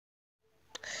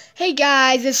Hey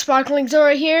guys, it's Sparkling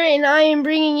Zora here, and I am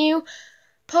bringing you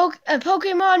a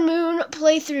Pokemon Moon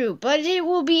playthrough, but it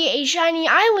will be a Shiny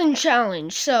Island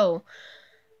challenge. So,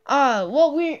 the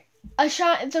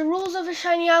rules of a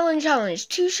Shiny Island challenge: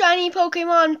 2 shiny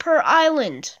Pokemon per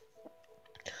island.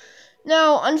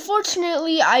 Now,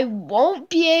 unfortunately, I won't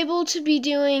be able to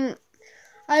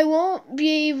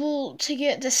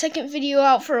get the second video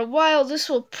out for a while.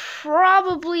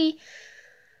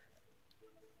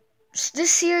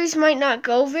 This series might not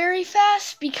go very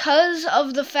fast because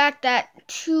of the fact that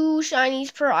 2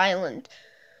 shinies per island.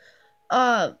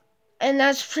 And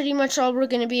that's pretty much all we're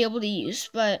going to be able to use.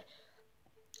 But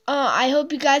I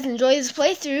hope you guys enjoy this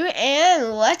playthrough,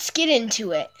 and let's get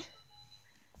into it.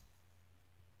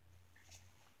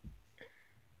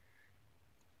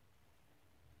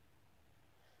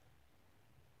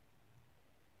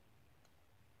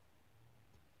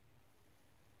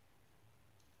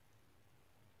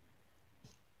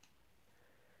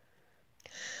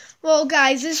 Well,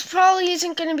 guys, this probably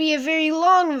isn't going to be a very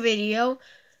long video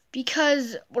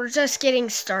because we're just getting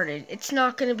started. It's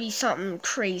not going to be something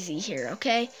crazy here,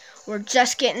 okay? We're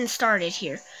just getting started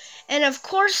here. And of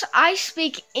course, I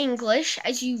speak English,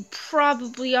 as you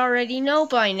probably already know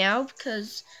by now,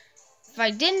 because if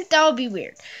I didn't, that would be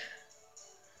weird.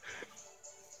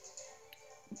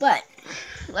 But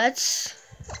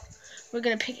we're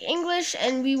going to pick English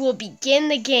and we will begin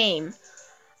the game.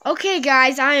 Okay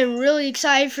guys, I am really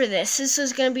excited for this. This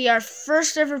is going to be our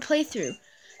first ever playthrough.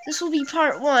 This will be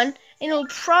part 1, and it'll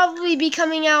probably be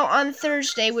coming out on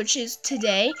Thursday, which is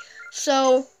today.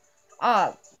 So,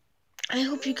 I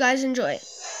hope you guys enjoy it.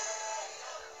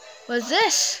 What's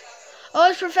this?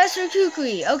 Oh, it's Professor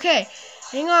Kukui. Okay,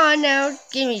 hang on now.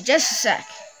 Give me just a sec.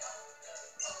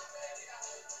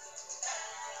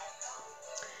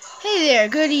 Hey there,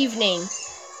 good evening.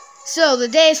 So, the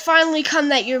day has finally come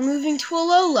that you're moving to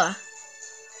Alola.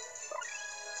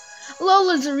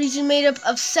 Alola is a region made up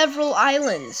of several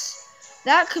islands.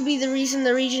 That could be the reason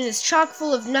the region is chock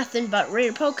full of nothing but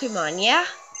rare Pokemon, yeah?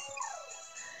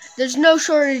 There's no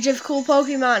shortage of cool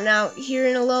Pokemon out here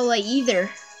in Alola either.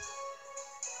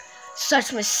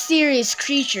 Such mysterious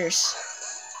creatures.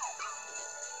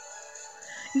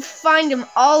 You find them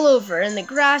all over, in the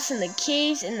grass, in the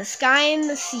caves, in the sky, and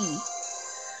the sea.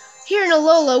 Here in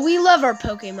Alola, we love our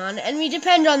Pokemon, and we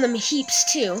depend on them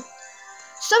heaps too.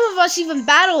 Some of us even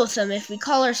battle with them if we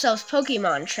call ourselves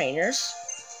Pokemon trainers.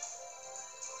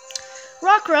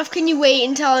 Rockruff, can you wait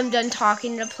until I'm done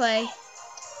talking to play?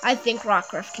 I think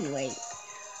Rockruff can wait.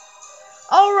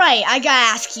 Alright, I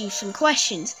gotta ask you some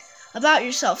questions about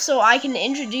yourself so I can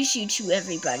introduce you to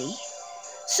everybody.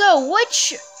 So,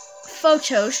 which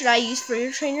photo should I use for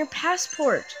your trainer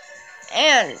passport?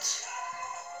 And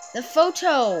the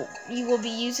photo you will be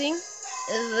using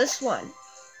is this one.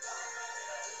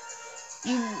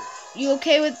 You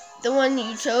okay with the one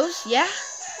you chose? Yeah?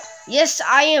 Yes,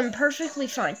 I am perfectly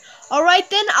fine. Alright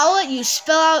then, I'll let you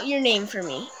spell out your name for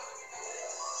me.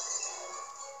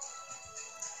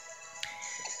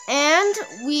 And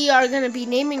we are going to be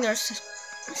naming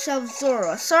ourselves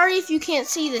Zora. Sorry if you can't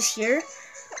see this here.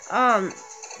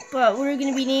 But we're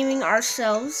going to be naming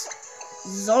ourselves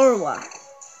Zorua.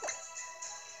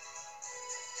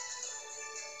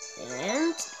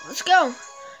 And let's go.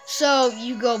 So,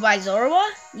 you go by Zorua?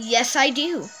 Yes, I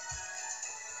do.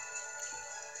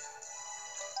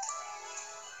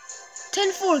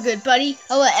 10-4, good buddy.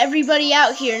 I'll let everybody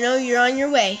out here know you're on your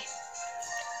way.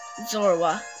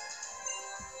 Zorua.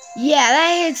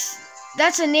 Yeah,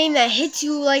 that's a name that hits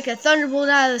you like a thunderbolt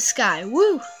out of the sky.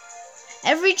 Woo!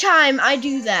 Every time I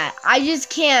do that, I just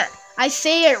can't. I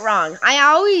say it wrong. I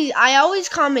always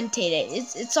commentate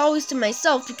it. It's always to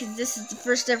myself because this is the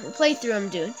first ever playthrough I'm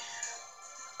doing.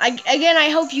 I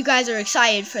hope you guys are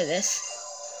excited for this.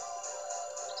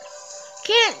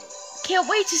 Can't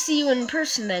wait to see you in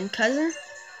person then, cousin.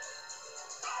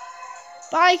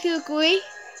 Bye, Kukui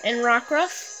and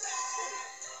Rockruff.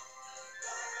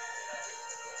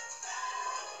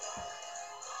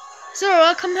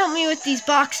 Zora, come help me with these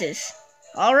boxes.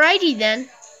 Alrighty then.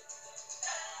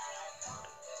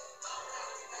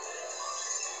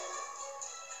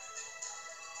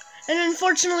 And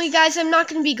unfortunately, guys, I'm not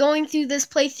going to be going through this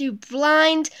playthrough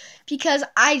blind because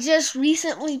I just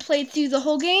recently played through the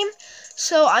whole game.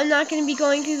 So I'm not going to be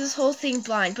going through this whole thing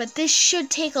blind. But this should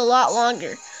take a lot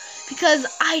longer because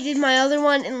I did my other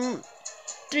one in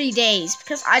 3 days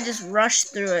because I just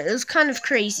rushed through it. It was kind of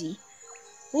crazy.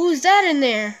 What was that in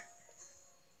there?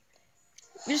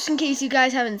 Just in case you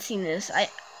guys haven't seen this,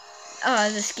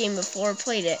 this game before,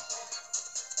 played it.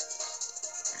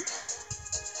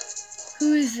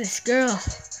 Who is this girl?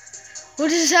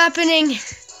 What is happening?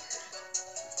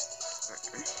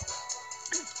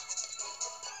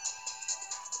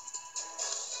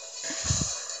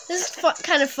 This is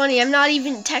kind of funny. I'm not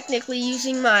even technically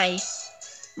using my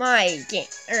game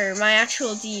or my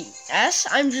actual DS.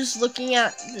 I'm just looking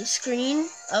at the screen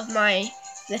of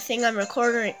the thing I'm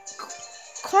recording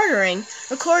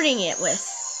it with.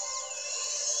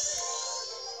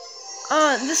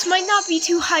 This might not be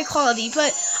too high quality,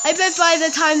 but I bet by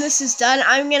the time this is done,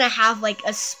 I'm gonna have like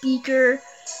a speaker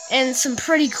and some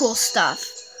pretty cool stuff.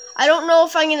 I don't know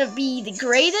if I'm gonna be the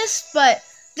greatest, but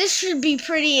this should be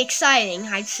pretty exciting,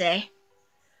 I'd say.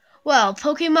 Well,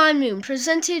 Pokemon Moon,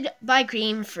 presented by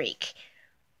Game Freak.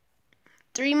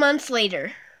 3 months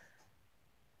later.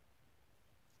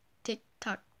 Tick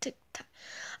tock, tick tock.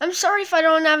 I'm sorry if I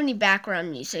don't have any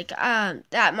background music.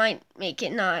 That might make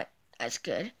it not as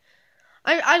good.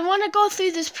 I want to go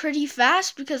through this pretty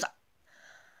fast because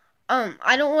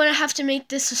I don't want to have to make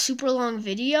this a super long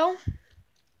video.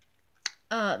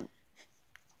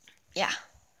 Yeah.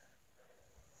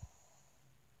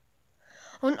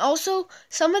 And also,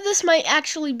 some of this might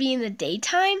actually be in the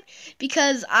daytime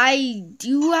because I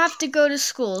do have to go to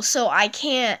school, so I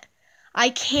can't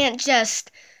just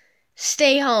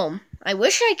stay home. I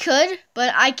wish I could,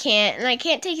 but I can't, and I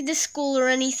can't take it to school or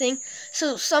anything,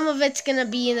 so some of it's gonna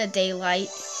be in the daylight,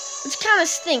 which kind of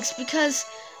stinks because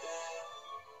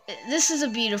this is a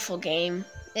beautiful game.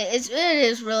 It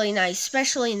is really nice,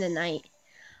 especially in the night.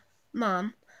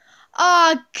 Mom.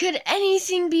 Could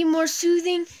anything be more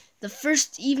soothing? The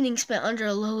first evening spent under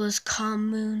Alola's calm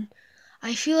moon.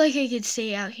 I feel like I could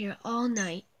stay out here all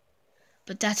night.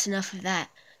 But that's enough of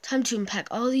that. Time to unpack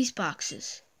all these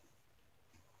boxes.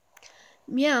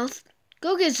 Meowth,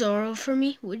 go get Zoro for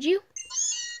me, would you?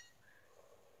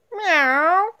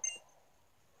 Meow.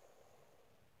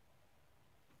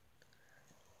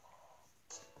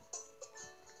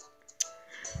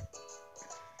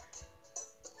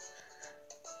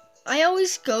 I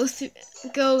always go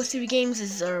through games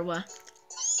as Zorua.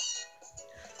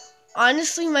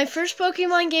 Honestly, my first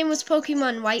Pokemon game was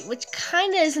Pokemon White, which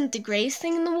kinda isn't the greatest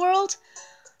thing in the world,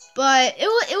 but it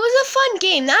was a fun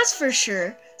game, that's for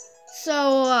sure.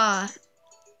 So,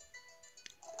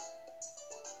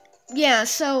 yeah,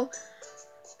 so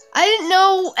I didn't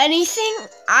know anything.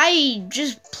 I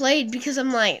just played because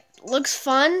I'm like, looks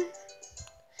fun.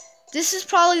 This is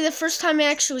probably the first time I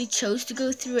actually chose to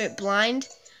go through it blind.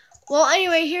 Well,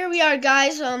 anyway, here we are,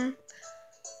 guys.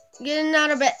 Getting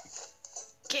out of bed.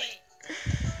 Okay.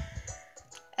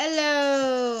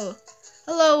 Hello.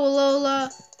 Hello,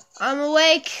 Alola. I'm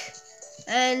awake.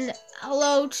 And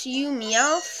hello to you,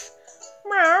 Meowth.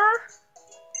 Meow.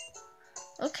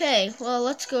 Okay, well,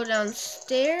 let's go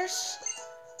downstairs.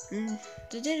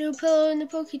 The Ditto pillow and the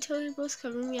Poketoad both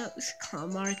cover me up with claw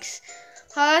marks.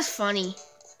 Oh, that's funny.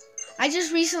 I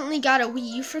just recently got a Wii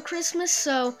U for Christmas,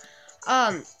 so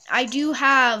I do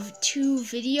have 2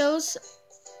 videos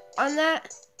on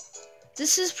that.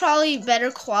 This is probably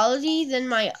better quality than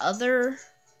my other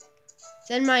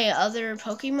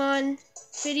Pokemon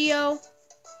video.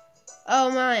 Oh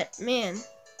my man,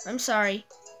 I'm sorry.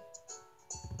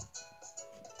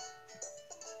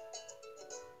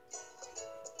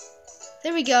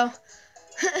 There we go.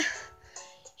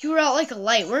 You were out like a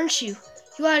light, weren't you?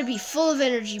 You ought to be full of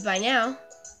energy by now.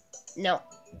 No.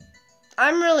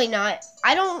 I'm really not.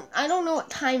 I don't know what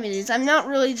time it is. I'm not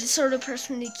really the sort of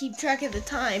person to keep track of the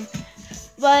time.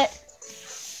 But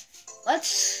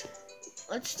let's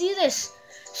do this.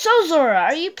 So Zora,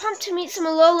 are you pumped to meet some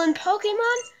Alolan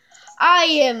Pokemon? I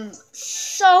am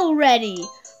so ready.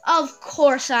 Of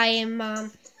course I am,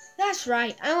 Mom. That's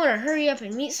right. I want to hurry up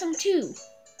and meet some too.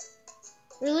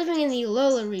 We're living in the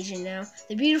Alola region now,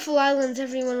 the beautiful islands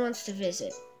everyone wants to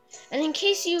visit. And in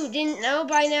case you didn't know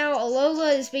by now,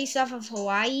 Alola is based off of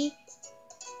Hawaii.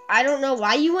 I don't know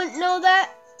why you wouldn't know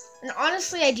that. And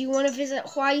honestly, I do want to visit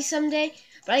Hawaii someday,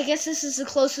 but I guess this is the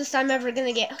closest I'm ever going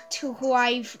to get to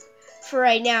Hawaii for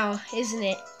right now, isn't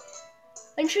it?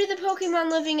 I'm sure the Pokemon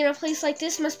living in a place like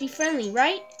this must be friendly,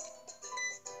 right?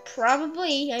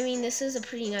 Probably. I mean, this is a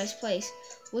pretty nice place.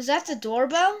 Was that the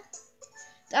doorbell?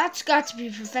 That's got to be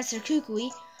Professor Kukui.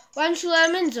 Why don't you let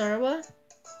him in, Zorua?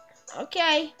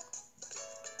 Okay.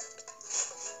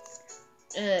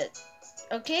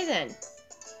 Okay then.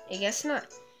 I guess not.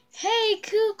 Hey,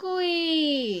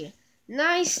 Kukui!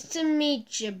 Nice to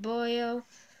meet you, boyo.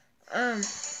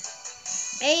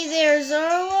 Hey there,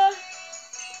 Zorua.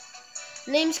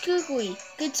 Name's Kukui.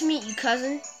 Good to meet you,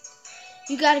 cousin.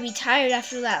 You gotta be tired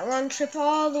after that long trip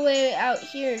all the way out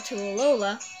here to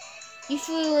Alola. You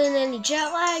feel in any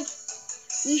jet lag?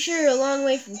 We sure are a long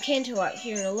way from Kanto out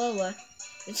here in Alola.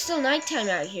 It's still nighttime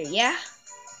out here, yeah?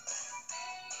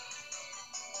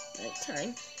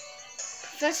 Nighttime.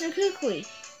 Professor Kukui.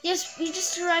 Yes, we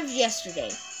just arrived yesterday.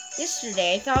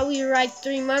 Yesterday. I thought we arrived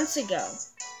 3 months ago.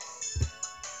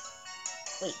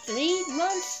 Wait, 3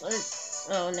 months?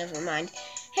 Oh, never mind.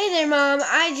 Hey there, Mom.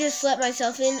 I just let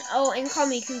myself in. Oh, and call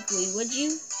me Kukui, would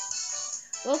you?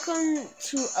 Welcome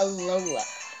to Alola.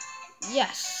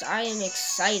 Yes, I am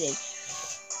excited.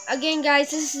 Again,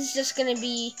 guys, this isn't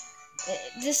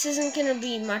gonna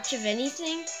be much of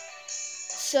anything.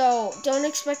 So, don't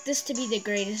expect this to be the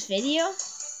greatest video.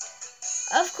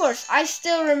 Of course, I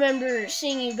still remember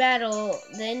seeing you battle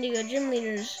the Indigo Gym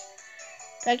Leaders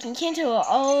back in Kanto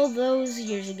all those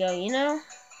years ago, you know?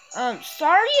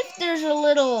 Sorry if there's a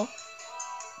little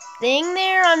thing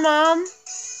there on Mom.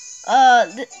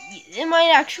 It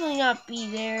might actually not be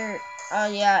there,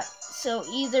 yeah. So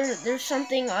either there's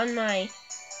something on my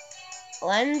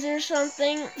lens or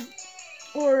something,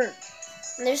 or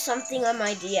there's something on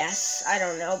my DS. I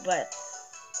don't know, but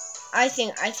I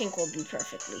think we'll be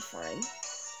perfectly fine.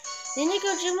 The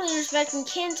Indigo Gym Leaders back in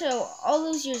Kanto all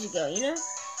those years ago, you know?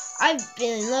 I've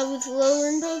been in love with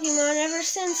Alolan Pokemon ever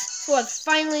since, so I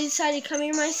finally decided to come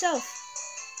here myself.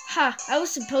 Ha, I was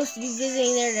supposed to be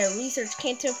visiting there to research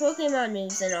Kanto Pokemon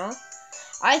moves and all.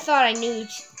 I thought I knew a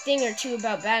thing or two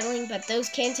about battling, but those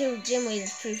Kanto Gym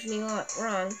Leaders proved me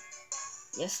wrong.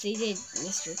 Yes, they did,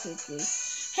 Mr. Kukui.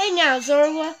 Hey now,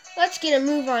 Zorua, let's get a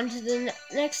move on to the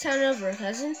next town over,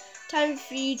 cousin. Time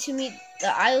for you to meet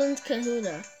the island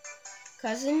Kahuna.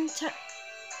 Cousin?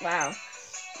 Wow.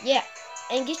 Yeah,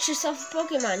 and get yourself a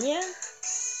Pokemon, yeah?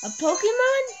 A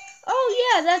Pokemon?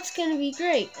 Oh yeah, that's gonna be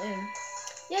great.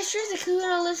 Yeah, sure, the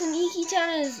Kahuna lives in Iki Town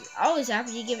and is always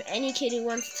happy to give any kid who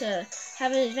wants to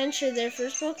have an adventure their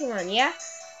first Pokemon, yeah?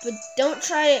 But don't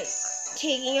try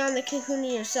taking on the Kahuna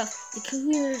yourself. The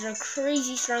Kahunas are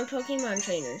crazy strong Pokemon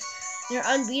trainers. They're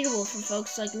unbeatable for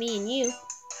folks like me and you.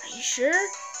 Are you sure?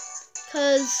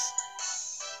 'Cause...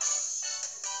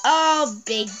 oh,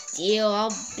 big deal,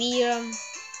 I'll beat them.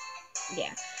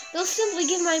 Yeah, they'll simply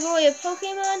give my boy a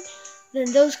Pokemon,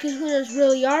 then those Kahunas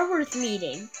really are worth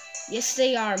meeting. Yes,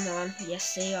 they are, Mom.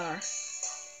 Yes, they are.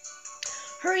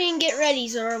 Hurry and get ready,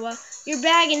 Zorua. Your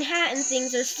bag and hat and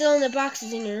things are still in the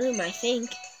boxes in your room, I think.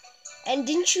 And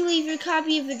didn't you leave your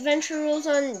copy of Adventure Rules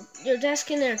on your desk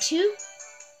in there, too?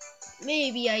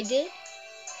 Maybe I did.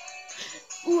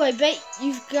 Ooh, I bet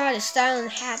you've got a styling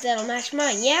hat that'll match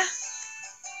mine, yeah?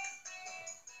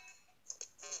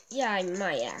 Yeah, I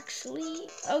might, actually.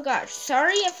 Oh, gosh.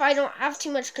 Sorry if I don't have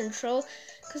too much control,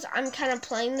 because I'm kind of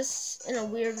playing this in a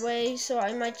weird way, so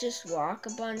I might just walk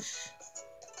a bunch.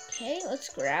 Okay, let's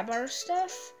grab our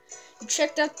stuff. You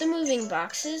checked out the moving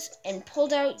boxes and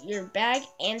pulled out your bag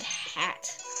and hat.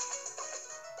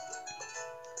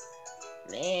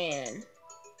 Man.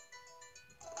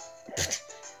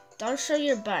 Don't show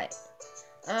your butt.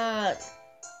 Yeah,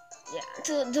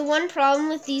 the one problem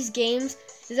with these games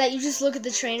is that you just look at the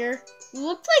trainer. You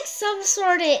look like some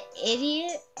sort of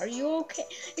idiot. Are you okay?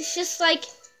 It's just like,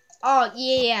 oh,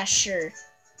 yeah, sure.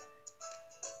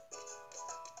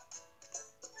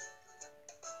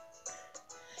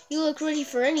 You look ready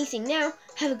for anything now.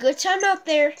 Have a good time out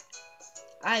there.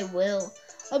 I will.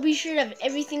 I'll be sure to have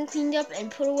everything cleaned up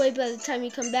and put away by the time you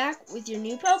come back with your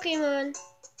new Pokemon.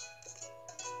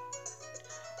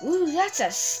 Ooh, that's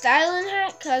a styling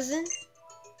hat, cousin.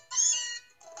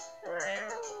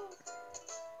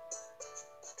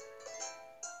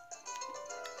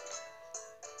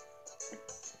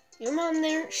 Your mom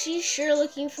there, she's sure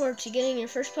looking forward to getting your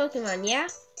first Pokemon, yeah?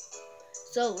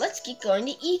 So let's get going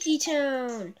to Iki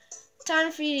Town.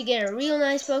 Time for you to get a real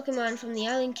nice Pokemon from the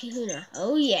island Kahuna.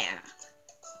 Oh yeah.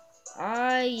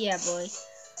 Ah yeah, boy.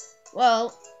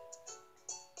 Well,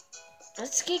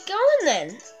 let's get going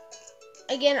then.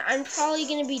 Again, I'm probably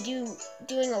going to be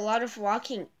doing a lot of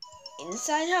walking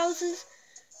inside houses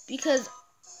because,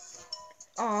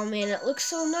 oh man, it looks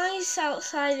so nice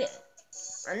outside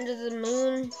under the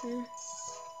moon.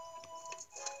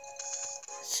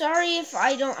 Sorry if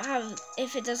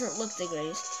if it doesn't look the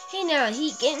greatest. Hey now,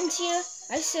 heat getting to you?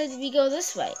 I said we go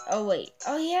this way. Oh wait,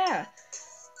 oh yeah.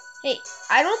 Hey,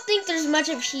 I don't think there's much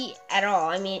of heat at all.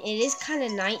 I mean, it is kind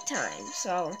of nighttime,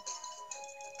 so.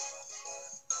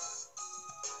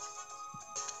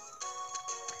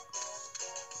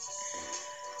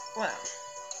 Wow.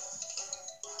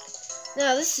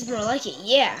 Now this is more like it,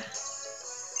 yeah.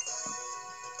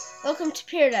 Welcome to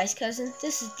paradise, cousin.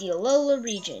 This is the Alola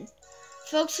region.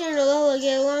 Folks here in Alola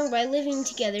get along by living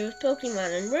together with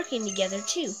Pokemon and working together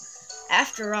too.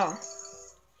 After all,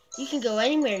 you can go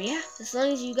anywhere, yeah? As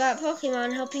long as you got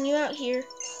Pokemon helping you out here.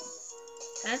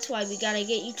 That's why we gotta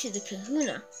get you to the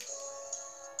Kahuna.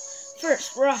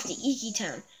 First, we're off to Iki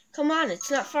Town. Come on, it's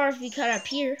not far if we cut up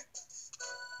here.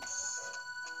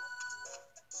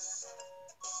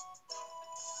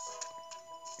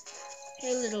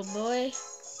 Hey, little boy.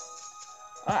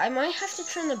 I might have to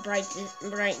turn the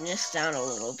brightness down a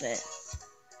little bit.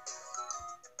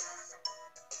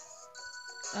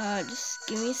 Just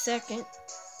give me a second.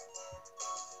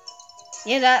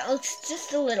 Yeah, that looks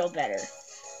just a little better.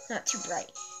 Not too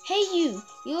bright. Hey, you!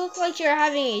 You look like you're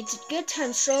having a good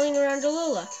time strolling around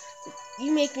Alola.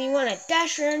 You make me want to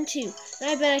dash around too, and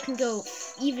I bet I can go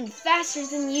even faster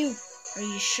than you. Are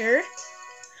you sure?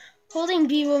 Holding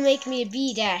B will make me a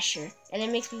B dasher, and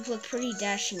it makes me look pretty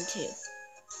dashing too.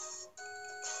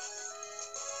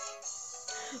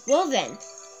 Well then,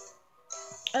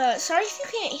 sorry if you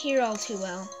can't hear all too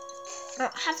well. I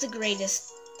don't have the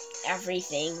greatest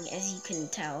everything, as you can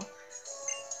tell.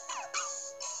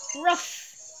 Rough.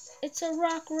 It's a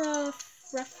rock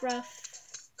rough.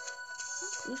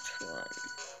 Which one?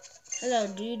 Hello,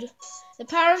 dude. The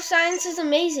power of science is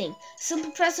amazing. Simple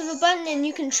press of a button and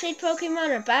you can trade Pokemon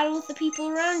or battle with the people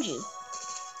around you.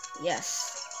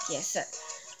 Yes.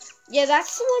 Yeah,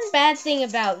 that's the one bad thing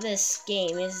about this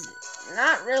game, is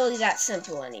not really that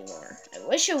simple anymore. I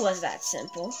wish it was that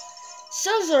simple.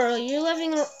 So, Zoro, you're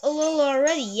loving Alola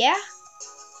already, yeah?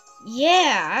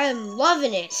 Yeah, I'm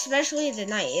loving it, especially at the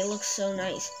night. It looks so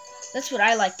nice. That's what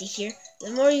I like to hear.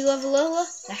 The more you love Alola,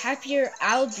 the happier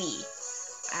I'll be.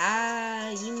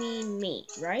 You mean me,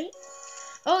 right?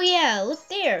 Oh yeah, look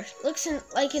there. Looks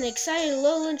like an excited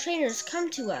Alolan trainer's come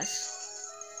to us.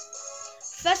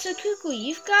 Professor Kukui,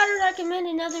 you've got to recommend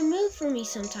another move for me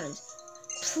sometimes.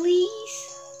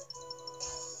 Please?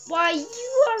 Why,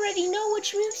 you already know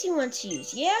which moves you want to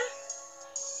use, yeah?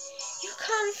 You'll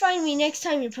come find me next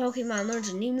time your Pokemon learns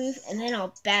a new move, and then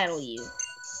I'll battle you.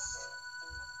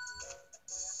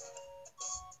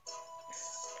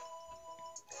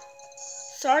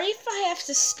 Sorry if I have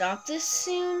to stop this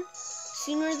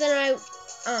sooner than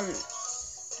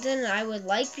I would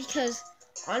like, because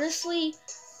honestly,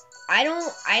 I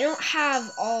don't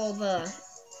have all the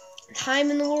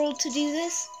time in the world to do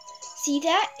this. See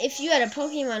that? If you had a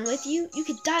Pokemon with you, you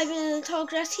could dive into the tall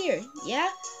grass here,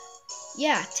 yeah?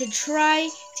 Yeah, to try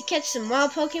to catch some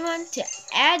wild Pokemon to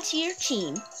add to your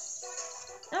team.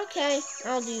 Okay,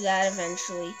 I'll do that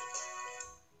eventually.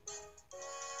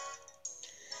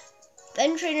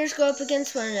 Then trainers go up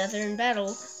against one another in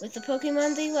battle with the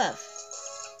Pokemon they love.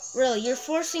 Really, you're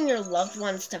forcing your loved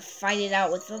ones to fight it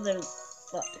out with other...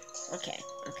 Well, okay.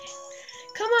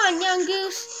 Come on, young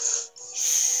goose!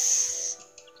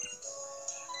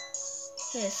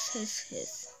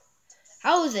 Hiss.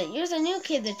 How is it? You're the new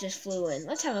kid that just flew in.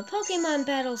 Let's have a Pokemon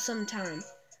battle sometime.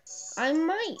 I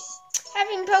might.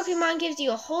 Having Pokemon gives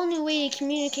you a whole new way to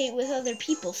communicate with other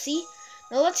people, see?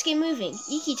 Now let's get moving.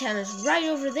 Iki Town is right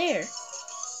over there.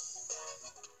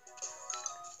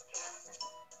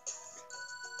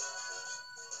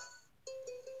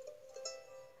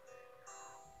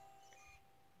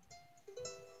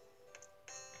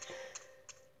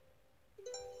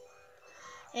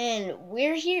 And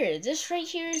we're here. This right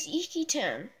here is Iki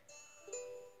Town.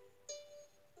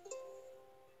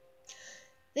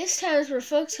 This town is where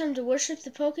folks come to worship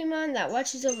the Pokemon that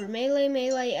watches over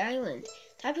Melee Island.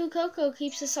 Tapu Koko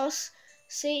keeps us all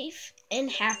safe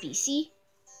and happy, see?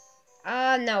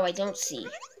 No, I don't see.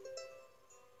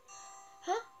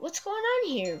 Huh? What's going on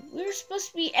here? We were supposed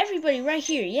to be everybody right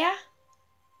here, yeah?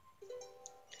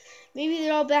 Maybe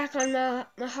they're all back on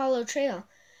Mahalo Trail.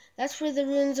 That's where the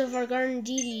ruins of our garden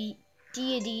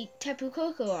deity Tapu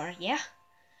Koko are, yeah?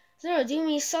 Zoro, do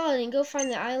me a solid and go find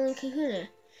the island Kahuna.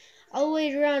 I'll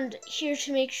wait around here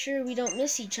to make sure we don't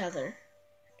miss each other.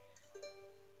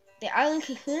 The island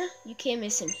Kahuna? You can't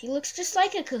miss him. He looks just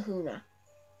like a Kahuna.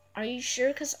 Are you sure?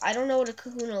 Because I don't know what a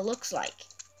Kahuna looks like.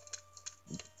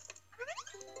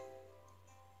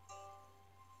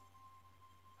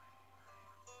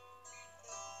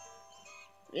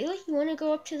 Really? You want to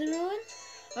go up to the ruin?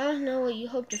 I don't know what you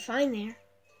hope to find there.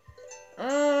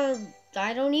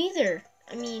 I don't either.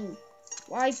 I mean,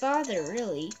 why bother,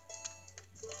 really?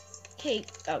 Okay,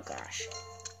 oh gosh.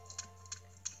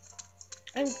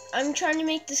 I'm trying to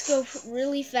make this go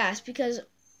really fast because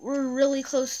we're really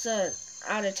close to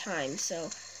out of time, so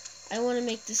I want to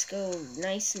make this go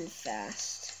nice and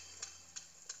fast.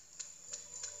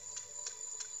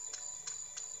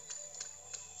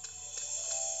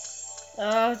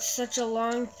 Oh, it's such a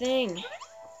long thing.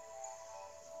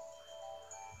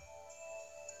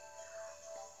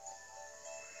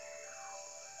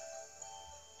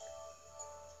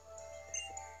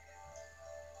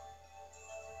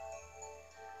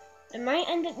 I might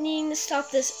end up needing to stop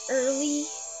this early.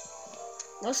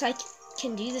 Unless I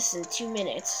can do this in 2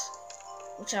 minutes.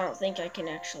 Which I don't think I can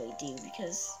actually do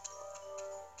because...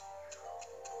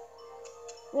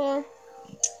 Well,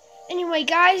 Anyway,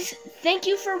 guys, thank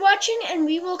you for watching, and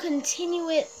we will continue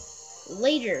it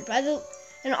later.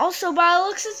 And also, by the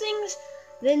looks of things,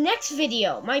 the next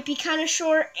video might be kind of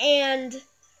short, and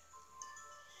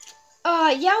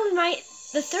yeah, we might.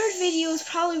 The third video is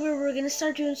probably where we're gonna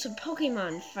start doing some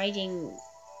Pokemon fighting.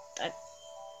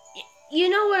 You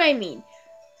know what I mean.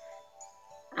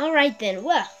 Alright then,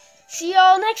 well, see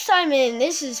y'all next time, and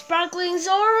this is Sparkling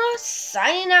Zora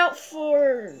signing out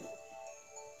for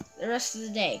the rest of the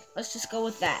day. Let's just go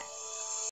with that.